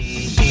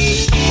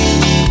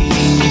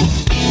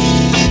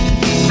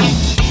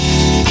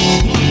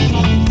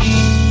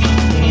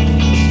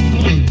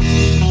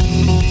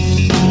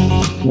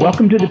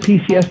Welcome to the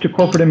PCS to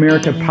Corporate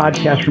America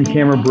podcast from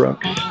Cameron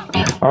Brooks.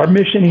 Our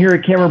mission here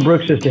at Cameron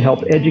Brooks is to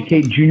help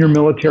educate junior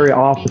military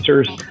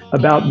officers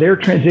about their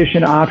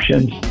transition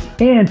options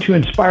and to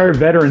inspire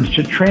veterans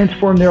to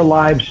transform their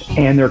lives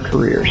and their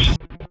careers.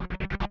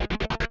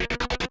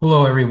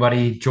 Hello,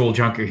 everybody. Joel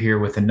Junker here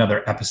with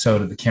another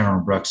episode of the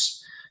Cameron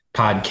Brooks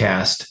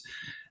podcast.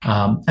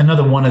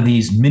 Another one of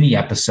these mini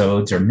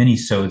episodes or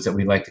mini-sodes that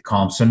we like to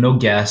call them. So no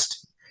guest.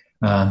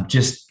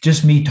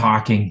 Just me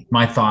talking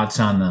my thoughts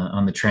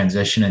on the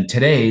transition. And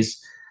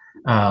today's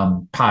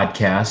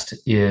podcast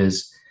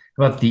is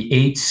about the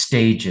 8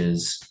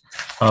 stages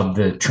of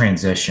the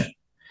transition.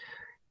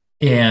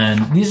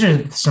 And these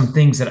are some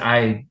things that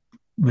I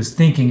was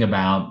thinking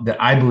about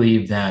that I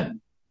believe that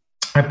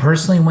I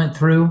personally went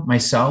through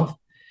myself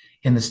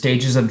in the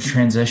stages of the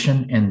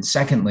transition. And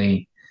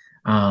secondly,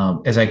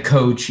 as I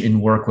coach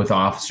and work with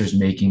officers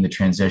making the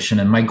transition.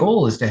 And my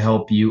goal is to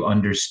help you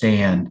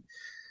understand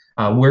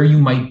where you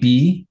might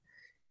be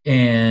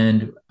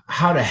and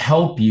how to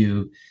help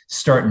you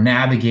start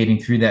navigating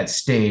through that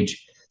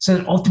stage so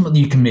that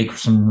ultimately you can make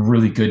some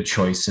really good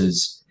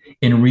choices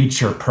and reach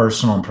your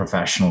personal and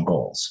professional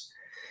goals.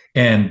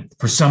 And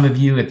for some of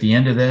you at the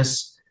end of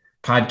this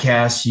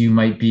podcast, you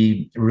might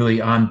be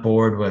really on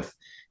board with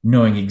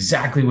knowing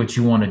exactly what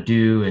you want to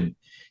do and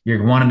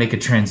you want to make a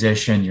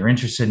transition. You're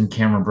interested in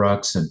Cameron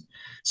Brooks. And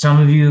some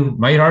of you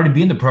might already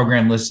be in the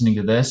program listening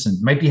to this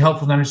and might be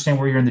helpful to understand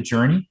where you're in the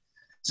journey.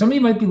 Some of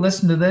you might be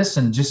listening to this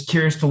and just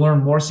curious to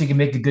learn more so you can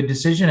make a good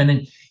decision. And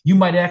then you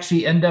might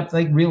actually end up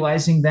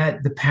realizing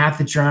that the path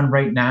that you're on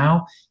right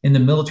now in the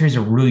military is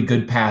a really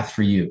good path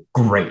for you.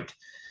 Great.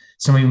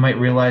 Some of you might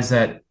realize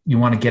that you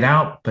want to get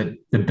out, but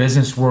the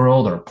business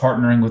world or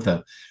partnering with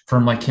a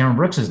firm like Cameron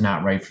Brooks is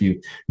not right for you.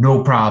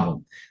 No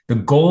problem. The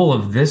goal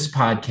of this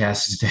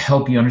podcast is to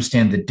help you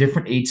understand the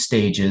different 8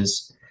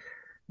 stages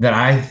that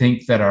I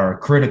think that are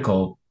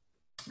critical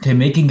to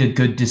making a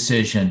good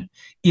decision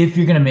if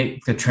you're going to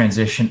make the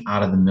transition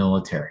out of the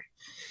military.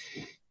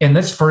 And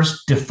let's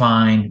first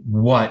define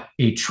what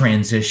a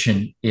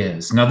transition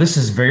is. Now, this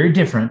is very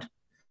different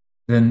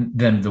than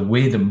the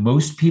way that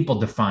most people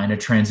define a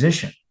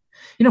transition.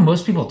 You know,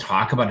 most people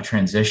talk about a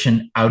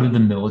transition out of the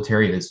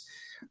military as,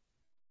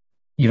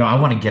 I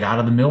want to get out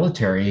of the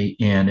military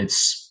and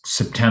it's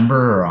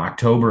September or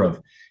October of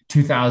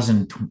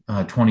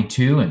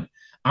 2022 and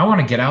I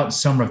want to get out in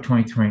summer of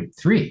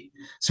 2023.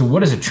 So what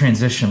does a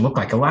transition look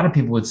like? A lot of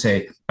people would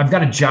say, I've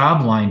got a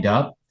job lined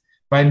up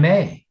by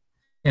May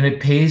and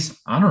it pays,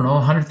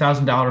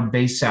 $100,000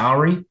 base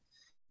salary. And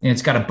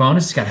it's got a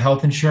bonus, it's got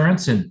health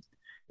insurance, and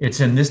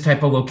it's in this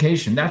type of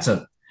location. That's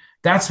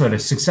what a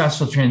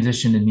successful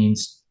transition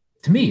means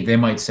to me, they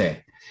might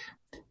say.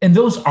 And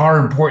those are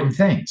important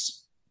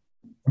things.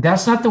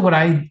 That's not what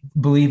I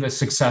believe a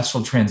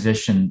successful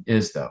transition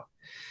is, though.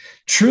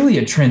 Truly,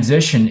 a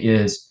transition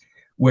is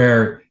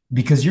where,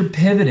 because you're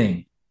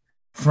pivoting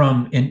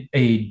from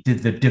the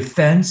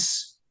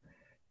defense,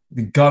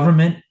 the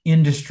government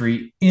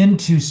industry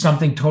into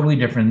something totally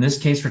different. In this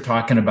case, we're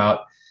talking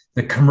about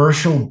the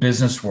commercial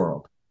business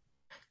world.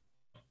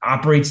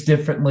 Operates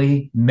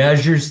differently,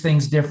 measures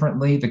things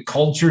differently, the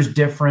culture's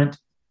different.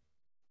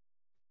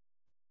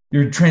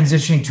 You're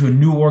transitioning to a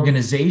new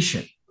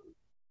organization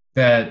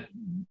that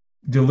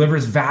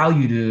delivers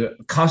value to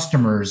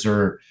customers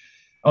or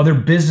other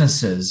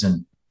businesses,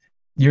 and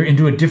you're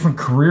into a different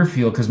career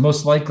field because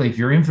most likely if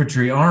you're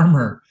infantry,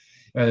 armor,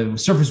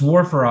 surface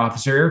warfare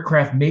officer,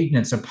 aircraft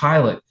maintenance, a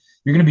pilot,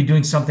 you're going to be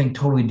doing something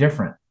totally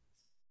different.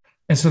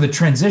 And so the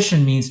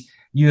transition means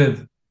you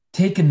have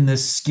taken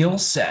this skill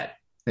set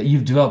that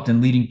you've developed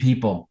in leading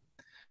people,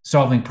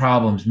 solving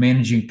problems,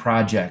 managing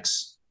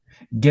projects,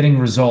 getting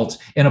results,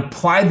 and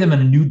applied them in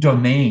a new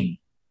domain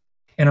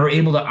and are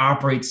able to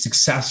operate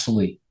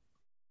successfully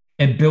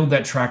and build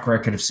that track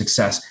record of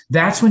success.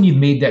 That's when you've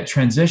made that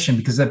transition,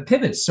 because that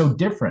pivot's so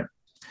different.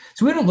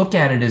 So we don't look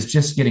at it as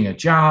just getting a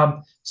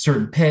job,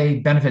 certain pay,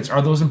 benefits.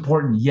 Are those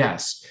important?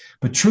 Yes.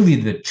 But truly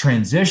the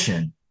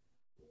transition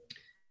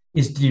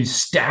is to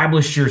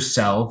establish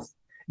yourself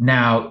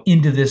now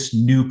into this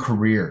new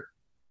career.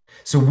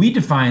 So we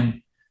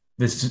define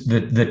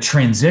the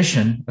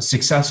transition, a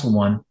successful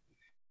one,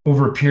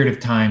 over a period of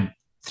time,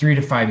 3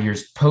 to 5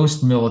 years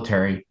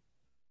post-military,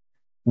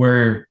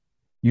 where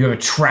you have a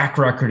track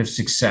record of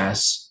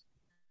success,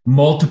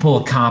 multiple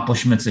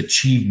accomplishments,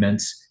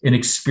 achievements, and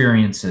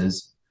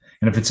experiences.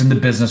 And if it's in the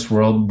business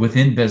world,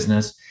 within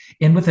business,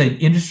 and with an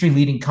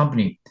industry-leading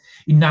company,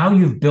 now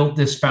you've built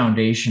this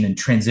foundation and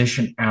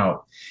transition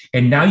out.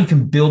 And now you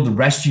can build the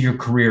rest of your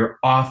career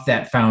off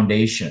that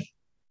foundation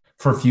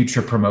for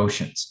future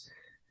promotions.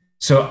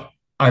 So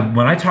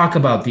when I talk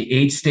about the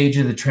 8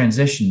 stages of the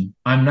transition,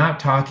 I'm not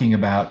talking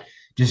about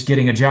just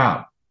getting a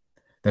job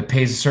that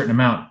pays a certain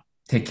amount,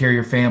 take care of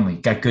your family,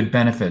 got good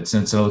benefits,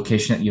 and it's a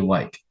location that you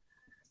like.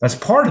 That's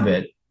part of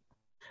it,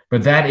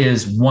 but that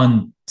is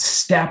one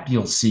step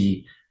you'll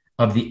see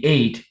of the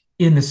 8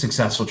 in the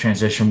successful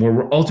transition, where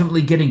we're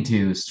ultimately getting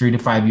to is 3 to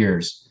 5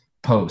 years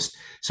post.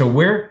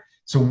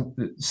 So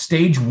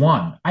stage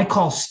 1, I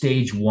call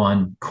stage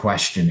 1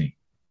 questioning.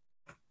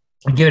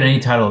 give it any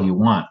title you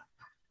want,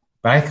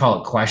 but I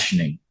call it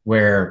questioning,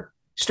 where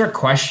you start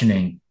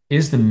questioning,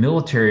 is the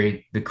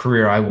military the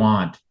career I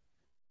want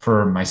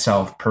for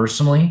myself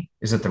personally?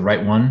 Is it the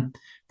right one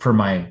for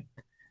my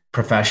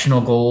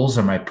professional goals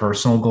or my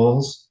personal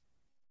goals?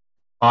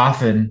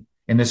 Often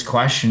in this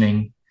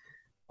questioning,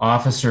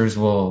 officers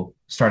will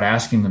start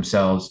asking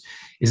themselves,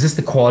 is this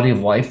the quality of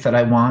life that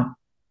I want?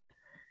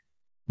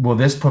 Will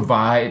this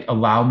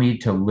allow me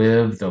to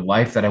live the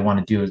life that I want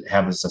to do,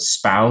 have as a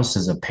spouse,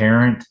 as a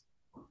parent?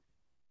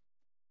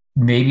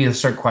 Maybe let's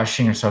start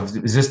questioning ourselves.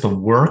 Is this the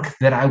work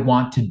that I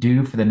want to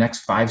do for the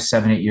next 5,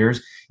 7, 8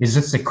 years? Is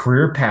this the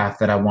career path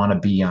that I want to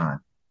be on?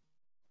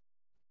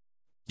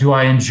 Do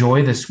I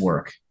enjoy this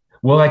work?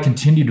 Will I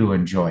continue to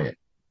enjoy it?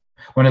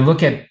 When I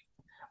look at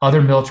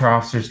other military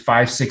officers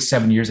 5, 6,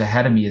 7 years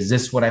ahead of me, is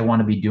this what I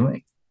want to be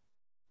doing?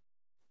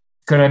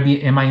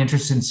 Am I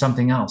interested in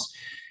something else?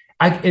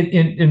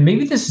 And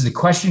maybe this is the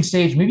questioning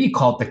stage. Maybe you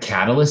call it the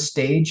catalyst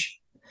stage,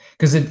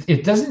 because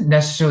it doesn't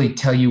necessarily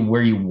tell you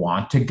where you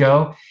want to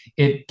go.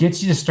 It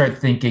gets you to start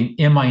thinking,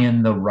 am I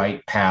in the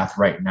right path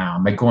right now?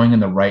 Am I going in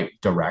the right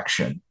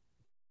direction?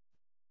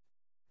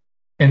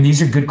 And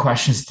these are good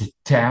questions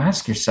to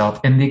ask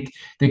yourself. And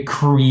they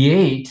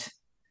create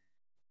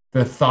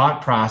the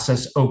thought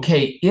process.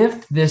 Okay,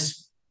 if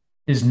this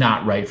is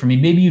not right for me,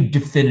 maybe you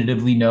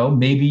definitively know,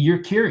 maybe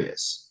you're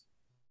curious.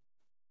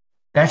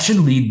 That should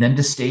lead then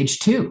to stage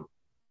 2,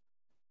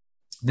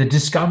 the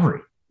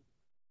discovery.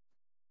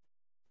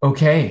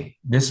 Okay,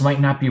 this might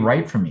not be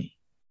right for me.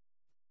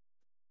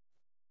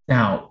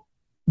 Now,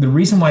 the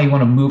reason why you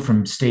want to move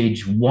from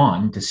stage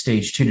 1 to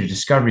stage 2 to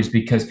discovery is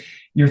because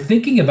you're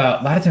thinking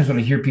about, a lot of times when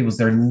I hear people is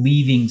they're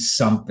leaving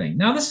something.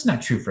 Now, this is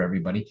not true for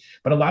everybody,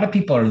 but a lot of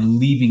people are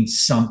leaving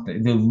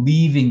something. They're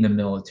leaving the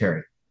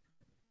military.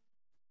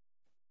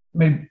 I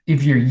mean,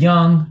 if you're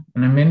young,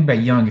 and I mean by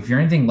young, if you're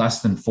anything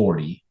less than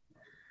 40,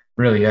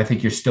 really, I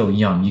think you're still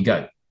young. You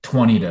got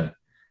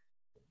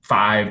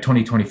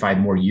 25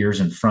 more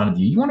years in front of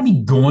you. You want to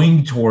be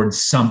going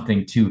towards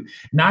something too,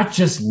 not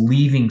just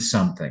leaving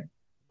something.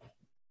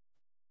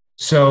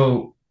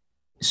 So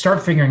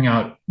start figuring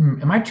out,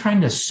 am I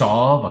trying to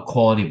solve a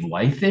quality of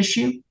life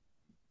issue?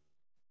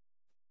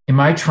 Am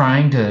I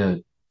trying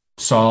to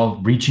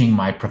solve reaching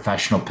my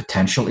professional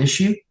potential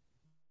issue?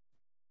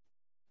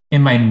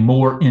 Am I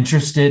more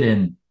interested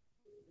in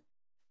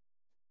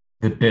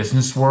the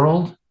business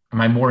world?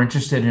 Am I more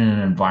interested in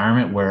an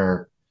environment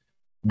where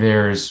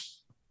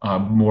there's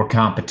more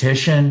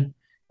competition?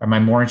 Am I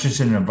more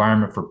interested in an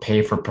environment for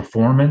pay for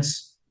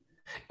performance?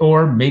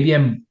 Or maybe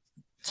I'm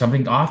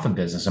something off of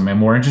business. Am I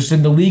more interested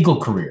in the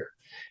legal career?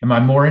 Am I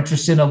more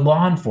interested in a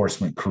law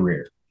enforcement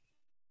career?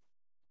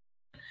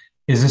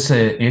 Is this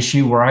an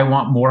issue where I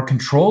want more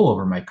control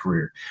over my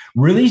career?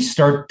 Really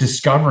start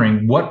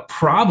discovering, what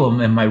problem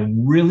am I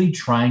really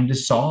trying to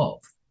solve?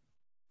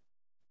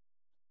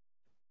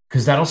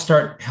 Because that'll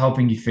start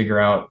helping you figure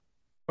out,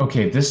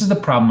 okay, if this is the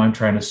problem I'm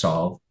trying to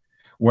solve,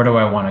 where do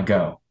I want to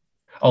go?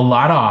 A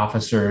lot of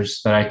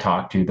officers that I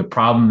talk to, the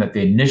problem that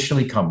they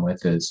initially come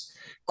with is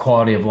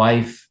quality of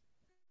life,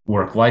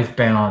 work-life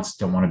balance,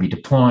 don't want to be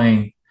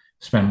deploying,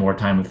 spend more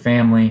time with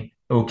family.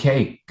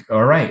 Okay,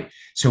 all right.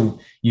 So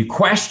you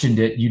questioned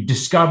it, you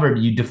discovered,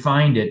 you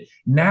defined it.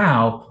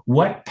 Now,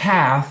 what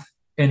path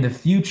in the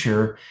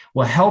future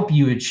will help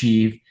you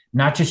achieve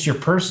not just your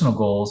personal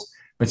goals,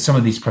 but some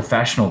of these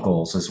professional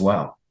goals as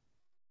well?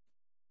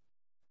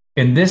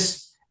 And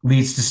this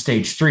leads to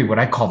stage 3, what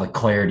I call the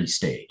clarity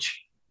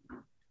stage.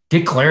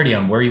 Get clarity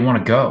on where you want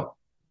to go.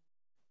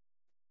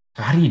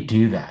 So how do you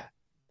do that?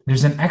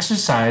 There's an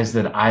exercise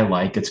that I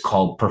like. It's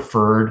called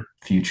preferred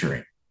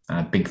futuring.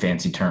 A big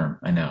fancy term,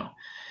 I know.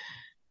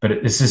 But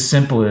it's as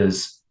simple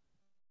as,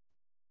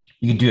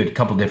 you can do it a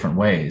couple different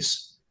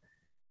ways.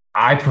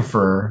 I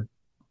prefer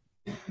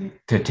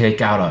to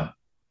take out a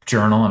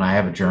journal, and I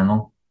have a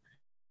journal,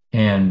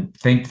 and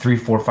think 3,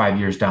 4, 5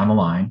 years down the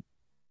line.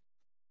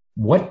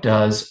 What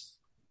does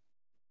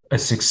a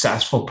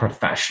successful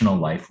professional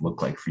life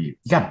look like for you?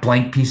 You got a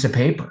blank piece of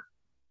paper.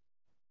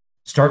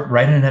 Start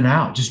writing it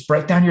out. Just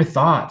write down your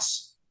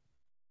thoughts.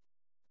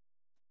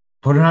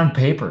 Put it on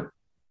paper.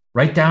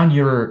 Write down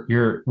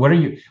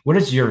what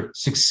does your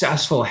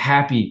successful,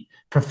 happy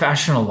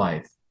professional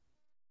life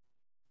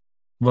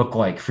look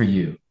like for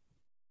you?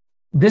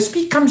 This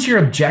becomes your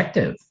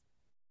objective.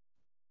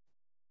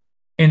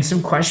 And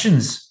some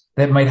questions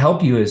that might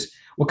help you is,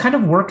 what kind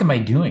of work am I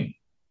doing?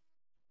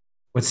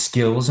 What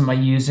skills am I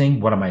using?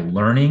 What am I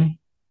learning?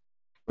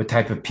 What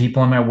type of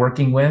people am I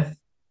working with?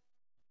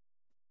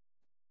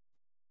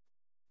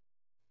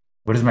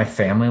 What does my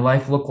family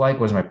life look like?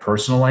 What does my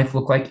personal life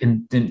look like?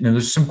 And then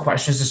there's some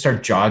questions to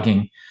start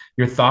jogging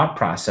your thought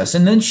process,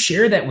 and then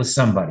share that with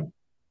somebody.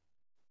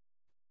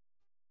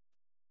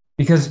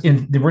 Because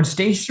we're in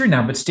stage 3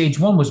 now, but stage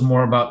 1 was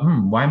more about,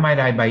 why might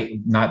I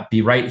not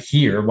be right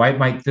here? Why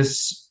might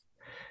this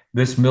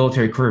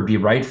military career be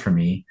right for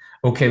me?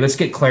 Okay, let's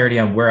get clarity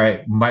on where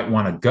I might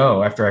want to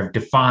go after I've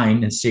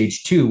defined in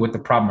stage 2 what the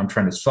problem I'm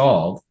trying to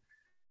solve.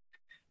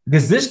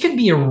 Because this could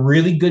be a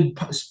really good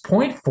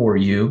point for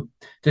you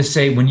to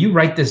say, when you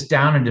write this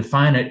down and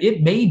define it,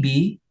 it may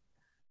be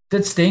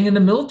that staying in the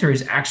military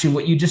is actually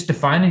what you just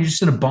defined and you're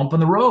just going to bump on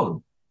the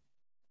road.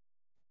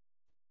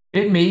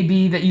 It may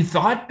be that you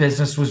thought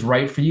business was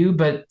right for you,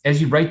 but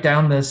as you write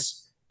down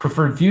this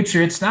preferred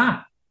future, it's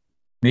not.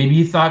 Maybe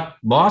you thought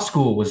law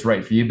school was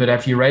right for you, but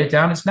after you write it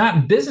down, it's not,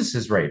 and business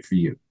is right for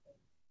you.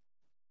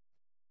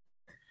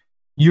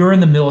 You're in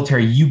the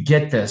military, you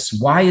get this.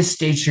 Why is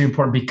stage 3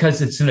 important?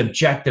 Because it's an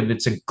objective,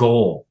 it's a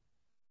goal.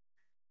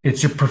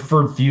 It's your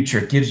preferred future.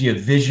 It gives you a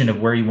vision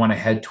of where you want to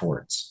head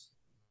towards.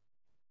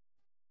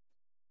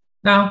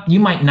 Now, you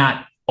might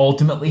not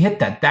ultimately hit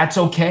that. That's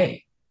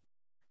okay.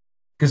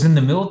 Because in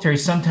the military,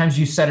 sometimes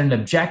you set an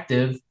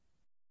objective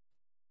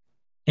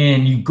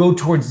and you go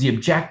towards the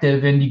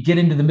objective and you get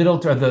into the middle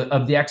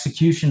of the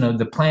execution of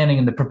the planning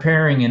and the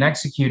preparing and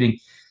executing,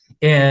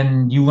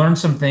 and you learn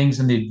some things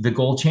and the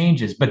goal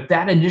changes. But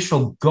that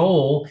initial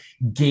goal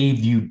gave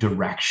you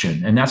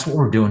direction. And that's what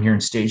we're doing here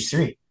in stage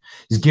 3,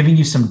 is giving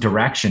you some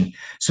direction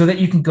so that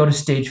you can go to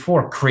stage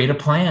 4, create a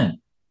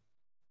plan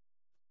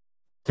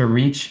to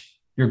reach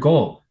your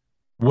goal.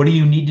 What do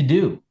you need to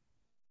do?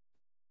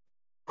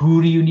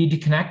 Who do you need to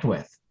connect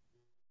with?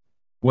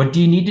 What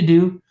do you need to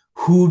do?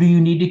 Who do you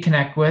need to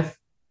connect with?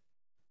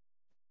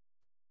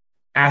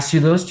 Ask you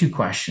those 2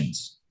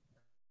 questions.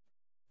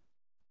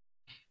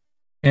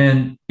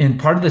 And in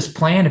part of this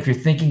plan, if you're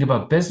thinking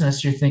about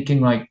business, you're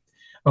thinking like,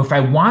 oh, if I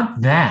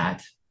want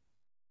that,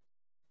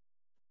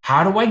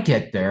 how do I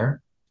get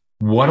there?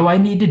 What do I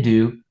need to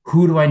do?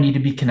 Who do I need to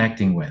be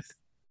connecting with?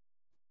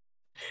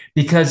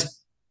 Because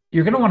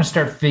you're going to want to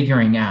start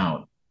figuring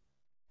out,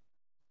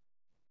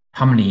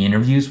 how many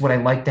interviews would I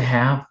like to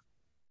have?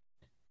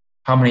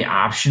 How many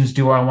options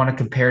do I want to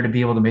compare to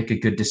be able to make a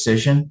good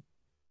decision?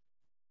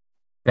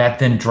 That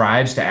then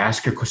drives to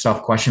ask yourself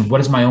a question, what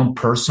does my own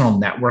personal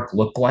network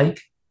look like?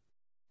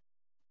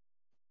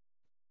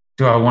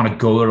 Do I want to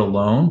go it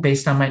alone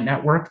based on my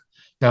network?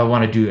 Do I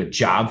want to do a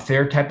job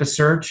fair type of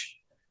search?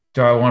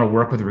 Do I want to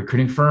work with a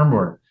recruiting firm,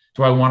 or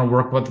do I want to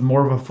work with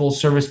more of a full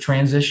service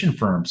transition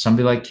firm?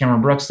 Somebody like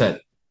Cameron Brooks,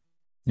 that,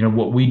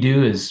 what we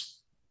do is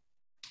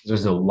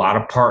there's a lot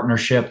of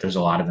partnership. There's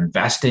a lot of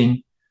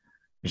investing.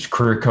 There's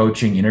career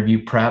coaching,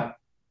 interview prep.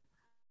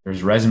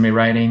 There's resume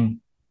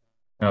writing.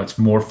 It's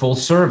more full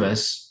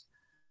service.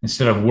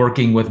 Instead of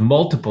working with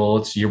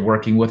multiple, you're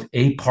working with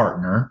a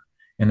partner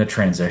in the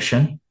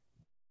transition.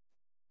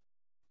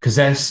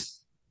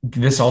 Because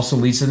this also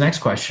leads to the next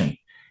question.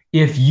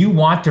 If you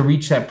want to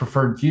reach that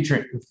preferred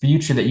future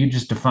that you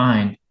just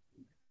defined,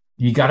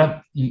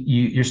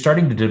 you're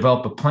starting to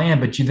develop a plan,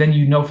 but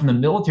from the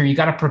military, you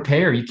got to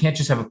prepare. You can't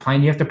just have a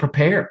plan, you have to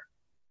prepare.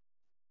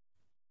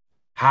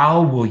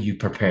 How will you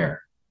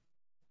prepare?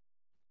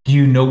 Do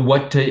you know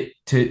what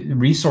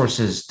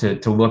resources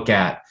to look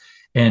at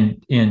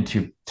and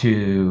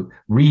to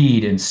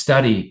read and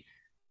study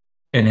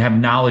and have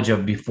knowledge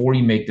of before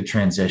you make the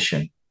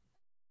transition?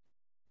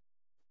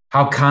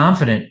 How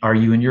confident are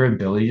you in your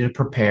ability to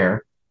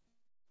prepare?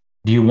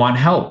 Do you want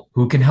help?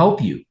 Who can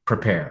help you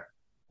prepare?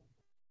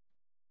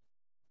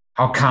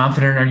 How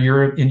confident are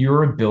you in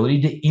your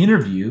ability to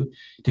interview,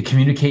 to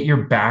communicate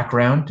your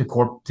background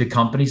to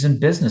companies and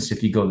business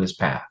if you go this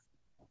path?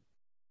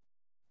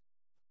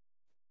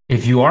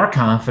 If you are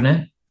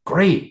confident,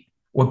 great.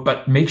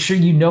 But make sure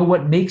you know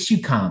what makes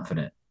you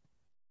confident.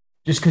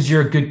 Just because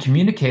you're a good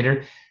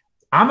communicator,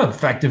 I'm an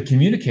effective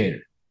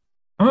communicator.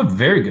 I'm a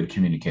very good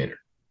communicator.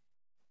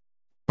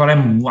 But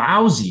I'm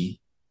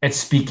lousy at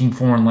speaking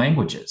foreign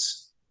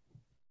languages.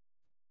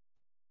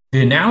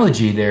 The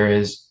analogy there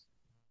is,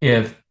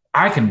 if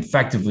I can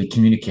effectively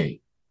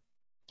communicate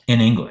in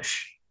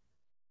English,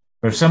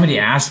 but if somebody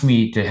asked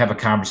me to have a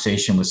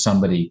conversation with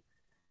somebody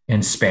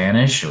in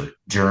Spanish or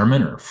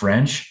German or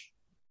French,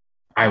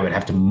 I would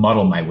have to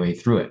muddle my way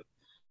through it.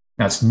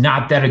 Now, it's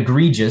not that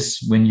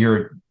egregious when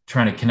you're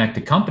trying to connect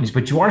to companies,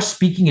 but you are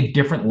speaking a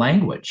different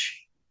language.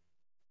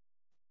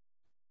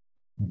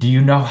 Do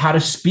you know how to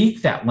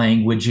speak that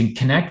language and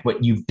connect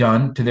what you've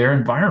done to their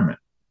environment?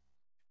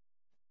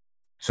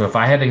 So if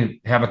I had to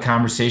have a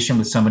conversation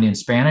with somebody in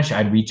Spanish,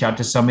 I'd reach out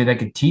to somebody that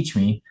could teach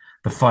me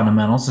the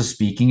fundamentals of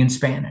speaking in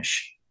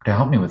Spanish to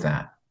help me with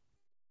that.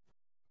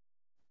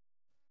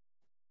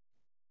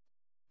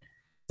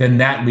 Then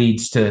that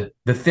leads to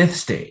the 5th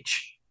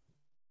stage.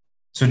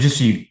 So just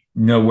so you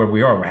know where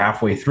we are, we're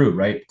halfway through,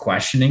 right?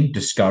 Questioning,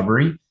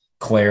 discovery,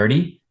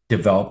 clarity,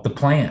 develop the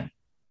plan.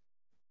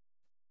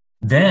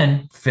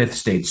 Then 5th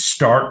stage,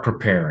 start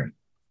preparing.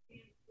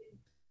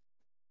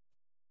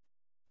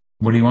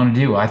 What do you want to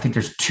do? I think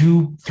there's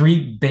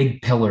 3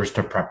 big pillars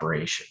to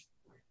preparation.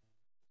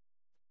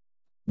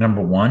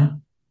 Number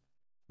 1,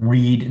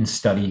 read and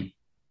study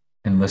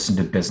and listen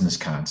to business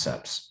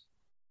concepts.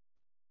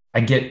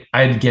 I'd get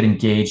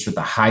engaged with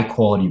a high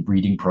quality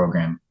reading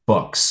program,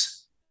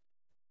 books,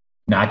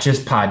 not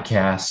just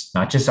podcasts,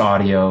 not just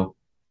audio,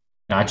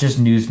 not just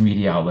news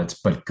media outlets,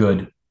 but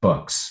good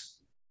books.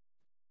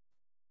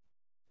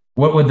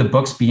 What would the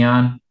books be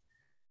on?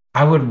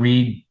 I would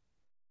read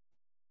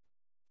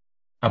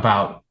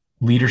about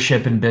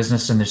leadership in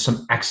business, and there's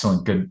some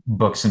excellent good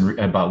books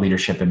about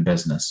leadership in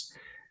business.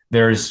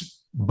 There's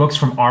books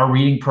from our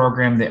reading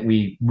program that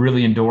we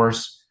really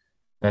endorse.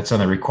 That's on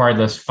the required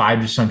list. 5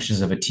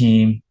 Dysfunctions of a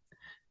Team,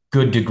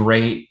 Good to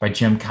Great by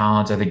Jim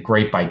Collins. I think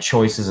Great by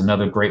Choice is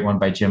another great one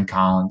by Jim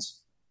Collins.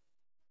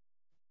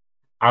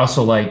 I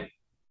also like,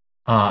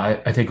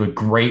 I think a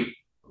great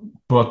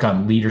book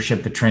on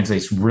leadership that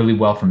translates really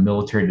well from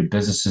military to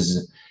business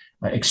is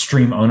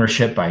Extreme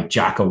Ownership by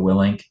Jocko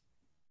Willink.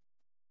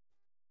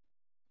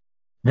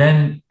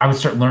 Then I would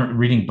start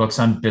reading books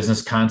on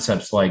business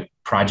concepts like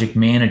project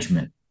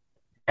management,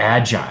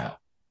 agile,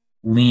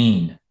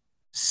 lean,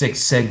 Six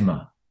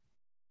Sigma,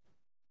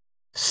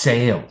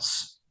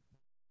 sales,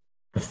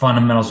 the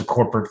fundamentals of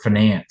corporate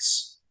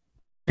finance,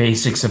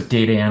 basics of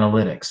data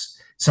analytics,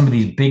 some of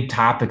these big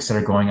topics that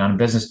are going on in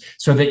business,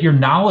 so that you're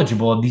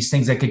knowledgeable of these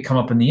things that could come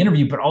up in the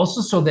interview, but also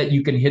so that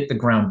you can hit the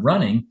ground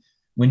running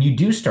when you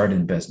do start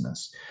in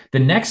business. The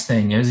next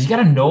thing is you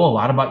got to know a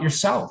lot about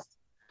yourself.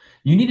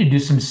 You need to do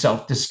some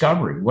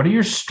self-discovery. What are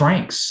your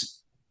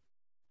strengths?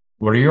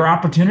 What are your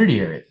opportunity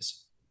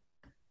areas?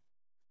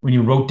 When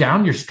you wrote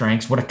down your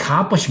strengths, what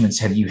accomplishments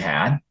have you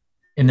had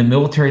in the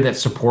military that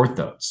support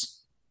those?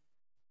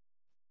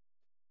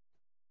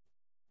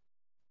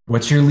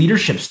 What's your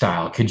leadership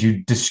style? Could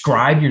you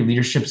describe your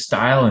leadership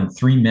style in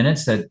 3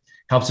 minutes that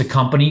helps a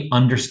company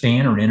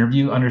understand or an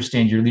interview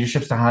understand your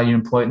leadership style, how you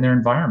employ it in their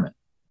environment?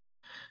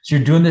 So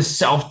you're doing this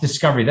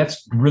self-discovery.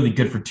 That's really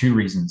good for 2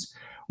 reasons.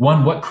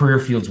 One, what career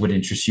fields would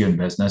interest you in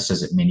business?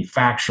 Is it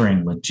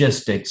manufacturing,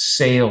 logistics,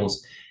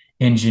 sales,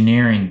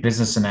 engineering,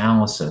 business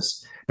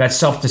analysis? That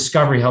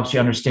self-discovery helps you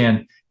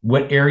understand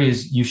what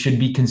areas you should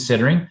be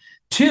considering.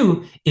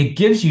 2, it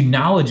gives you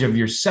knowledge of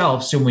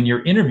yourself. So when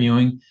you're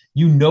interviewing,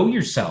 you know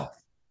yourself.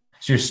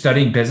 So you're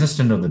studying business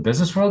to know the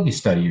business world. You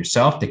study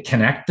yourself to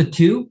connect the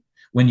 2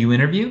 when you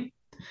interview.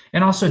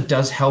 And also it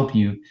does help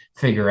you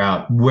figure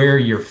out where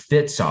your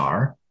fits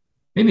are.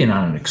 Maybe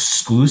not an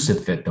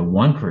exclusive fit to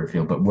one career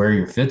field, but where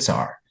your fits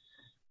are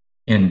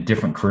in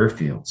different career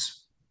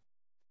fields.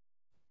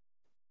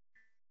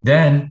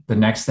 Then the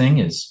next thing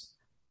is,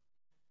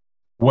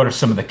 what are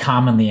some of the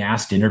commonly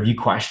asked interview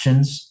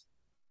questions?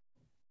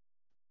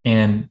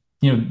 And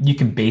you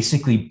can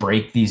basically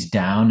break these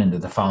down into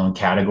the following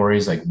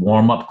categories, like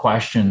warm-up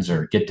questions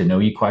or get to know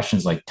you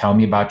questions, like tell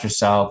me about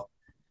yourself,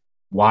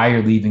 why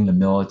you're leaving the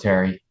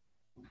military.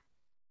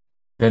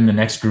 Then the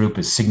next group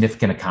is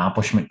significant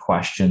accomplishment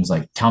questions,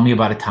 like tell me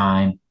about a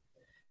time,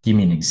 give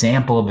me an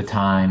example of a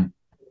time.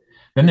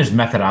 Then there's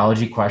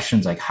methodology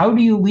questions, like how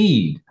do you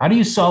lead? How do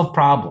you solve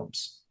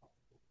problems?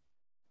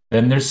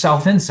 Then there's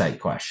self-insight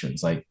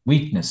questions, like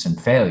weakness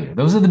and failure.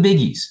 Those are the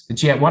biggies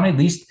that you want to at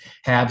least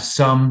have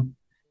some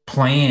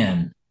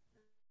plan,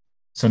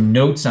 some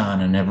notes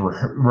on, and have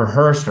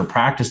rehearsed or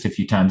practiced a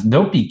few times.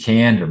 Don't be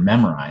canned or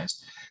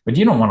memorized, but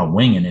you don't want to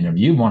wing an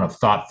interview. You want to have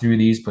thought through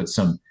these, put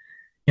some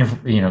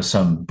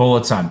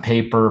bullets on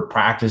paper,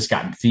 practice,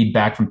 gotten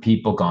feedback from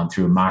people, gone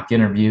through a mock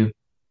interview.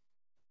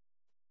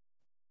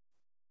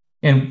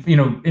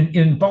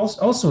 And,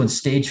 also in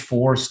stage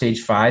 4,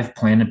 stage 5,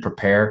 plan and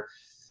prepare.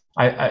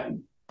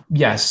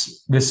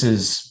 Yes, this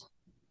is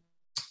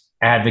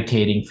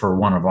advocating for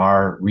one of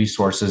our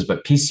resources,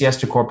 but PCS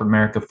to Corporate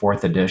America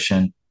 4th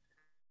edition,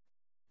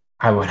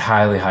 I would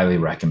highly, highly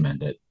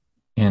recommend it.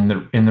 And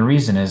the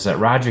reason is that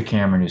Roger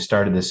Cameron, who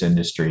started this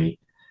industry,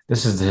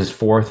 this is his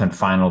 4th and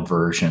final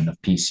version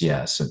of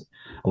PCS. And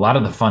a lot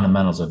of the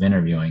fundamentals of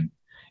interviewing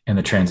and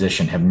the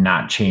transition have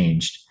not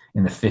changed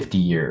in the 50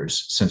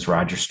 years since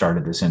Roger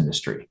started this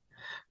industry.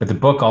 But the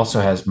book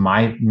also has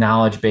my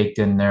knowledge baked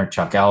in there.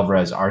 Chuck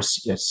Alvarez, our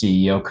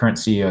CEO, current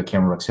CEO of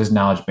Cameron Brooks, his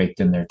knowledge baked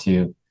in there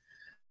too.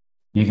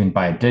 You can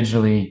buy it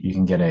digitally. You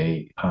can get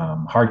a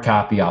hard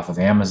copy off of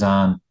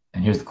Amazon.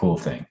 And here's the cool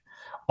thing: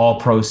 all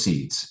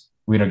proceeds,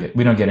 we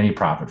don't get any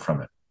profit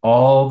from it.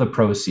 All the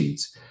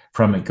proceeds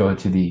from it go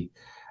to the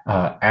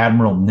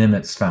Admiral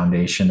Nimitz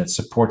Foundation that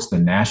supports the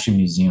National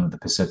Museum of the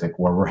Pacific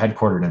War. We're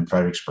headquartered in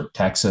Fredericksburg,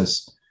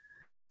 Texas,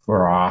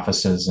 for our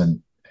offices,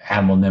 and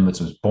Admiral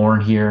Nimitz was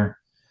born here.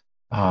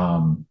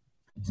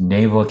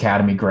 Naval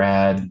Academy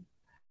grad,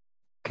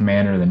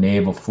 commander of the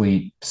Naval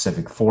Fleet,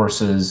 Pacific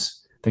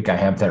Forces. I think I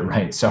have that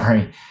right.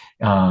 Sorry.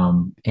 They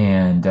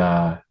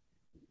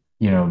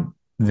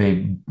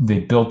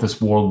built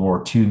this World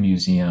War II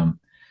museum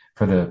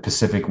for the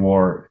Pacific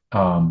War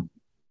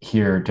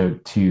here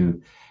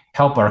to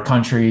help our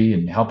country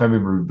and help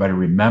everybody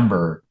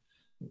remember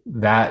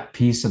that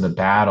piece of the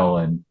battle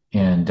and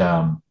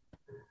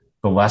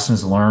the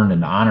lessons learned,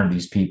 and honor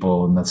these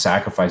people and the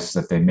sacrifices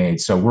that they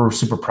made. So we're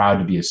super proud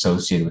to be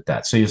associated with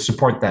that. So you'll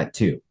support that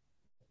too.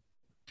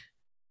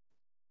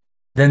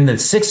 Then the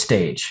 6th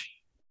stage,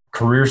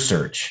 career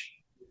search.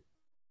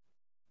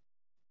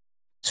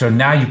 So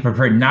now you've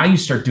prepared, now you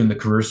start doing the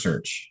career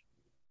search.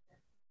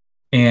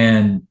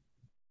 And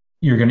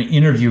you're going to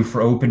interview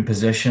for open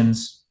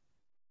positions.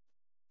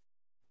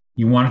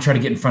 You want to try to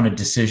get in front of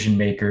decision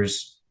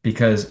makers,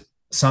 because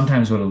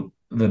sometimes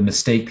the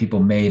mistake people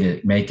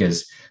make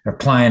is they're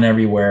applying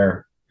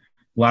everywhere.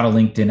 a lot of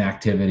LinkedIn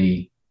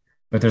activity,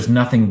 but there's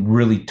nothing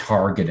really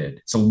targeted.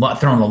 It's a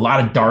lot throwing a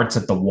lot of darts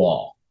at the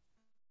wall,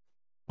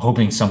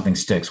 hoping something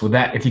sticks. With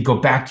that, if you go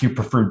back to your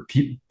preferred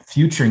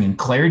futuring and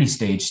clarity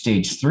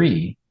stage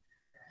 3,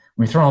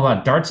 when you're throwing a lot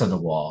of darts at the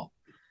wall,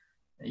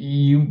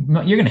 you're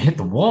going to hit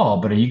the wall,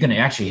 but are you going to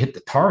actually hit the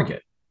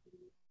target?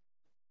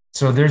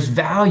 So there's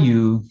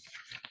value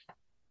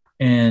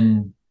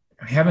in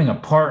having a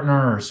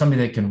partner or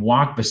somebody that can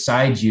walk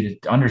beside you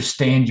to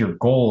understand your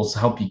goals,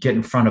 help you get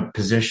in front of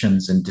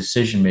positions and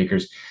decision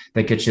makers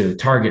that get you to the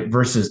target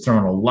versus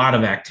throwing a lot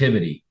of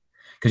activity,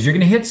 because you're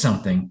going to hit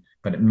something,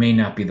 but it may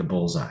not be the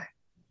bullseye.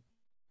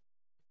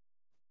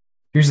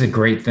 Here's the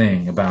great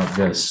thing about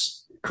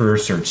this career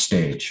search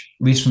stage,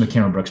 at least from the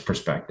Cameron Brooks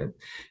perspective.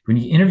 When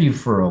you interview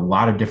for a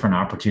lot of different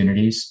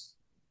opportunities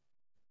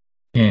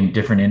in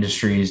different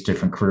industries,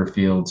 different career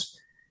fields,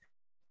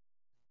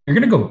 you're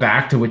going to go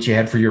back to what you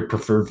had for your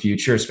preferred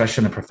future,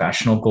 especially in the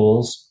professional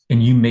goals,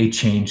 and you may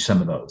change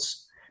some of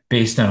those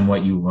based on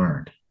what you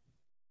learned.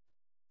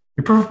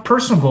 Your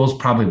personal goals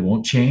probably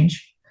won't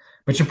change,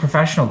 but your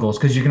professional goals,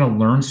 because you're going to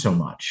learn so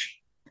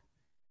much.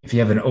 If you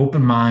have an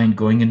open mind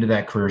going into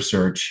that career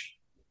search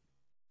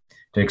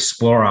to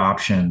explore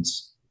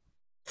options,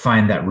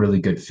 find that really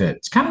good fit.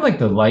 It's kind of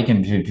like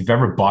if you've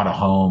ever bought a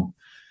home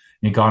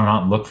and you've gone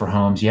out and looked for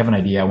homes, you have an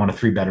idea, I want a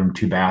 3-bedroom,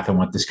 2-bath, I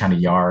want this kind of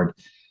yard.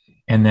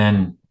 And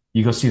then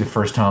you go see the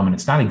first home, and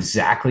it's not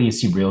exactly, you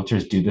see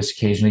realtors do this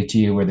occasionally to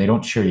you where they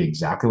don't show you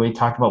exactly what you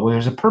talked about. Well,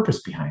 there's a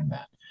purpose behind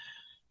that.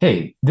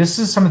 Hey, this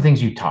is some of the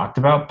things you talked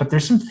about, but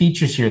there's some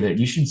features here that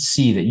you should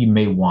see that you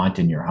may want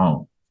in your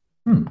home.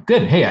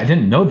 Good. Hey, I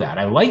didn't know that.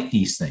 I like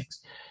these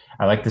things.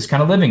 I like this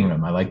kind of living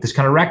room. I like this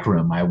kind of rec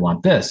room. I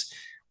want this.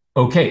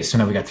 Okay, so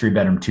now we got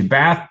 3-bedroom,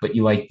 2-bath, but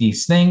you like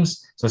these things.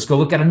 So let's go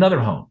look at another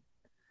home.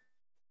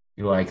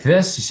 You like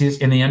this, you see this,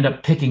 and they end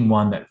up picking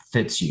one that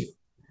fits you.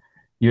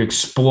 You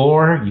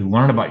explore, you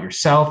learn about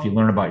yourself, you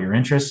learn about your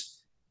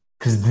interests,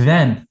 because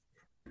then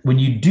when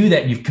you do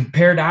that, you've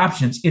compared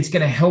options, it's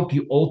going to help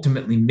you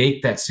ultimately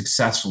make that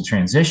successful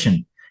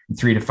transition in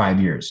 3 to 5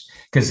 years,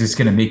 because it's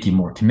going to make you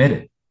more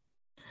committed.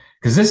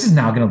 Because this is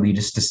now going to lead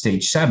us to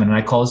stage 7, and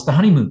I call this the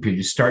honeymoon period.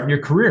 You start in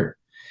your career,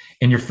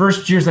 and your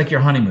first year is like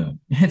your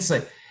honeymoon. It's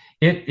like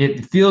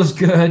it feels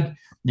good,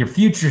 your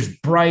future's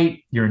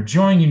bright, you're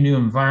enjoying your new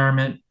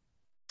environment.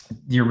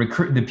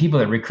 The people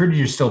that recruited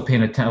you are still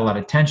paying a lot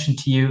of attention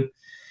to you.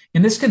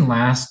 And this can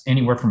last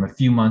anywhere from a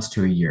few months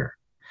to a year.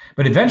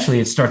 But eventually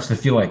it starts to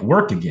feel like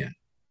work again.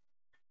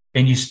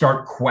 And you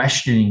start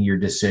questioning your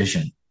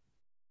decision.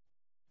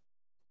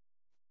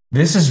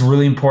 This is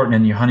really important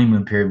in your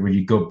honeymoon period, where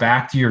you go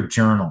back to your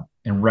journal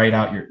and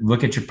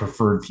look at your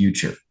preferred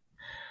future.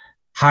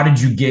 How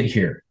did you get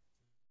here?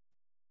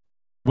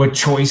 What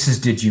choices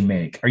did you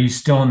make? Are you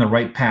still on the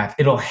right path?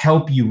 It'll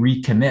help you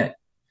recommit.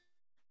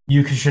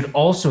 You should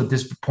also at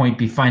this point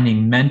be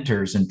finding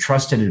mentors and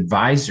trusted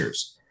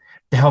advisors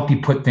to help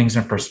you put things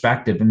in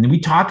perspective. And we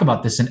talk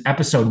about this in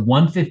episode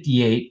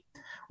 158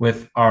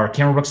 with our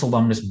Cameron Brooks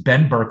alumnus,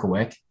 Ben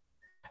Berkowick,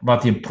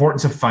 about the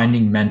importance of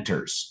finding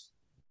mentors,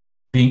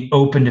 being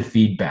open to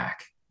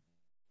feedback.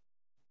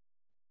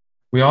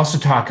 We also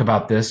talk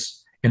about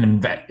this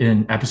in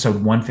episode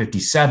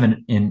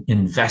 157 in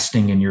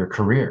investing in your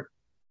career.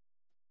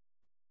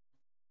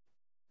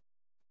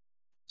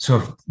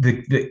 So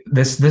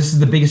this is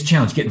the biggest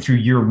challenge, getting through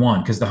year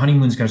 1, because the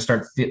honeymoon's going to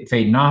start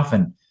fading off,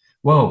 and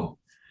whoa,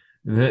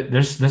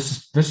 this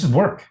is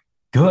work.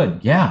 Good,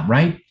 yeah,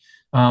 right.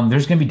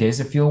 There's going to be days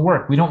that feel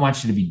work. We don't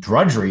want you to be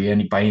drudgery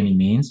by any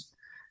means.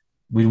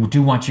 We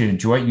do want you to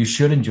enjoy it. You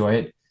should enjoy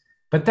it,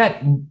 but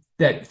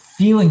that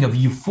feeling of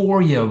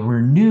euphoria,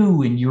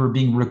 renew, and you were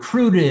being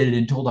recruited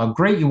and told how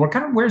great you were,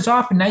 kind of wears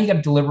off, and now you got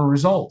to deliver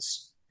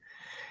results.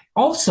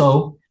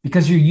 Also,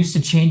 because you're used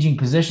to changing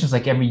positions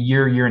like every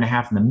year and a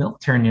half in the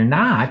military,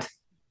 and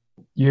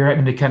you're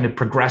having to kind of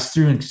progress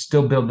through and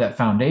still build that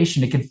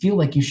foundation. It can feel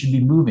like you should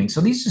be moving.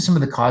 So these are some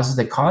of the causes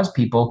that cause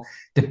people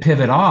to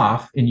pivot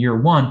off in year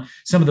 1.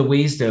 Some of the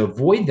ways to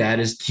avoid that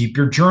is keep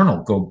your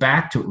journal, go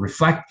back to it,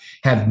 reflect,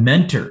 have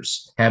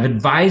mentors, have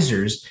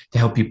advisors to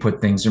help you put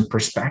things in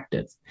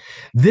perspective.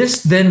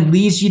 This then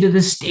leads you to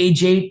the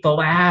stage 8, the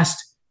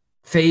last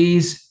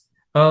phase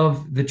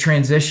of the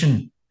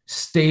transition,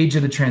 stage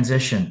of the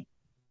transition.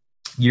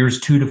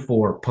 Years 2 to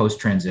 4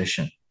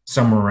 post-transition,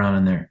 somewhere around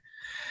in there.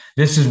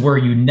 This is where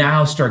you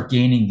now start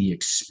gaining the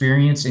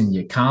experience and the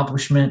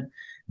accomplishment,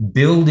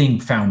 building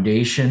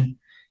foundation.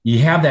 You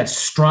have that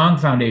strong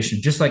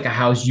foundation, just like a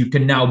house, you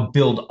can now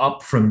build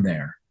up from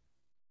there.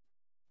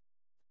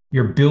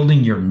 You're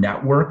building your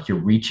network, you're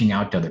reaching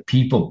out to other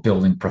people,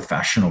 building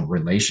professional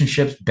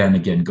relationships. Ben,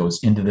 again,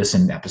 goes into this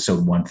in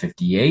episode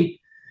 158.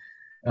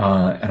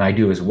 And I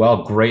do as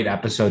well. Great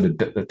episode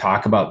to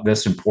talk about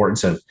this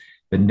importance of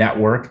the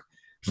network.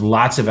 There's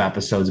lots of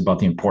episodes about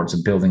the importance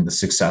of building the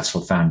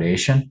successful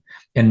foundation.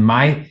 And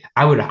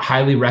I would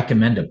highly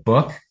recommend a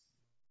book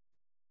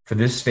for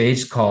this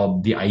phase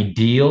called The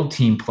Ideal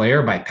Team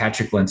Player by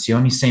Patrick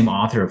Lencioni, same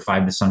author of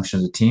 5 Dysfunctions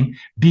of a Team.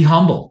 Be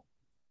humble,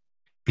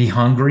 be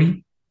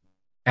hungry,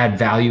 add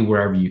value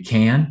wherever you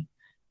can,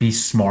 be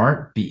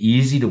smart, be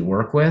easy to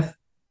work with.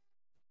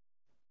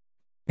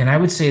 And I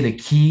would say the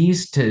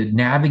keys to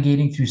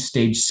navigating through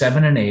stage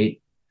 7 and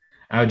 8,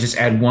 I would just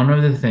add one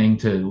other thing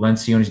to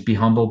Lencioni's: be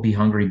humble, be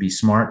hungry, be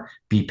smart,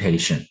 be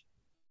patient.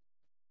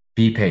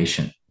 Be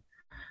patient.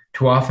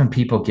 Too often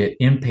people get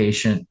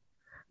impatient.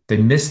 They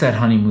miss that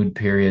honeymoon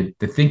period.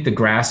 They think the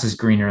grass is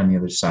greener on the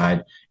other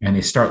side, and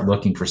they start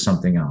looking for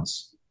something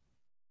else.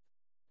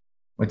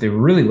 What they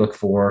really look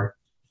for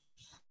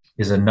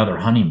is another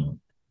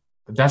honeymoon,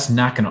 but that's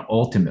not going to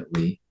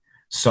ultimately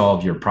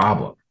solve your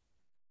problem.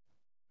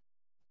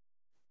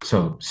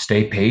 So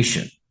stay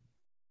patient.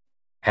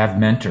 Have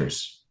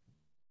mentors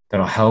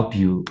that'll help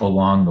you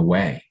along the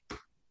way.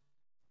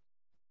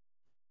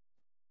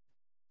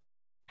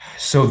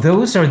 So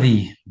those are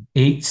the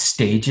 8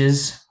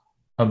 stages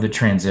of the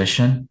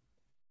transition.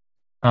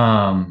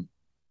 I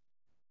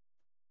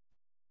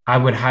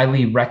would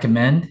highly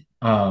recommend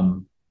a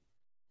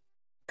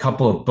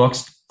couple of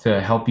books to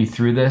help you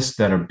through this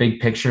that are big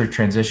picture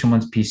transition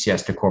ones.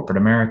 PCS to Corporate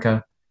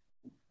America.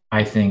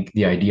 I think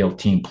The Ideal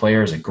Team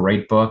Player is a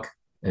great book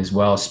as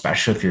well,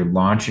 especially if you're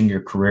launching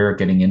your career,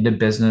 getting into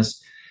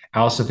business. I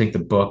also think the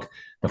book,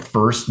 The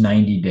First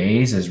 90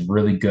 Days, is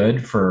really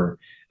good for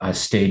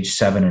stage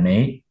 7 and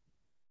 8.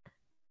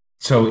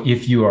 So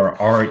if you are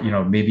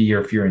maybe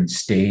if you're in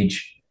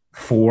stage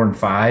 4 and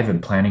 5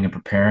 and planning and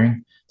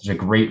preparing, there's a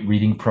great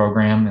reading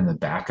program in the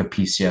back of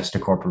PCS to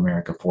Corporate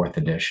America 4th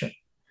edition.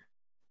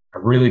 I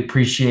really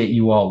appreciate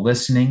you all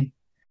listening.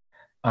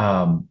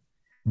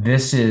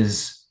 This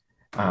is,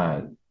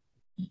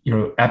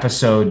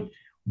 episode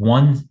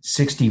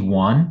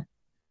 161.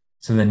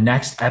 So the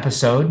next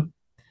episode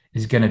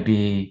is going to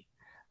be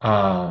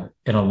an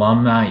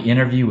alumni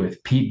interview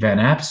with Pete Van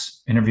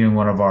Epps, interviewing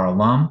one of our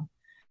alum.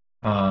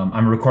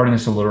 I'm recording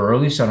this a little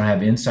early, so I don't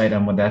have insight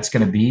on what that's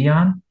going to be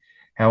on.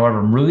 However,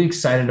 I'm really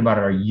excited about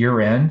our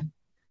year-end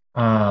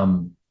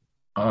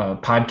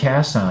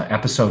podcast,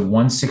 episode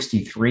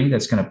 163,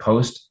 that's going to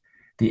post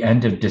the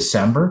end of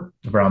December,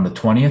 around the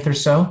 20th or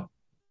so.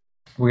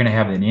 We're going to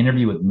have an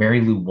interview with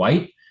Mary Lou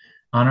White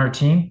on our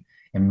team.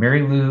 And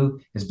Mary Lou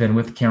has been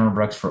with Cameron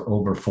Brooks for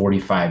over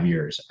 45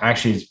 years.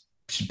 Actually,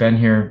 she's been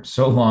here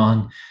so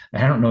long,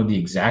 I don't know the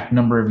exact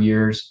number of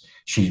years.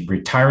 She's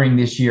retiring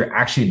this year,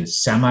 actually in a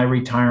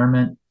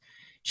semi-retirement.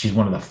 She's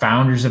one of the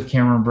founders of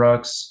Cameron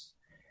Brooks,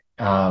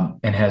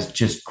 and has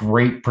just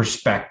great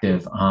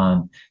perspective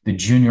on the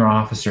junior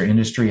officer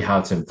industry, how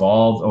it's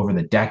evolved over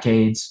the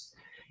decades,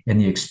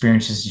 and the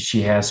experiences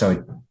she has. So I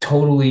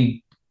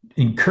totally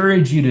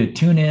encourage you to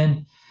tune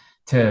in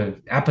to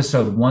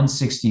episode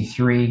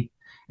 163.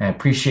 And I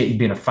appreciate you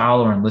being a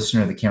follower and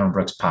listener of the Cameron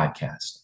Brooks podcast.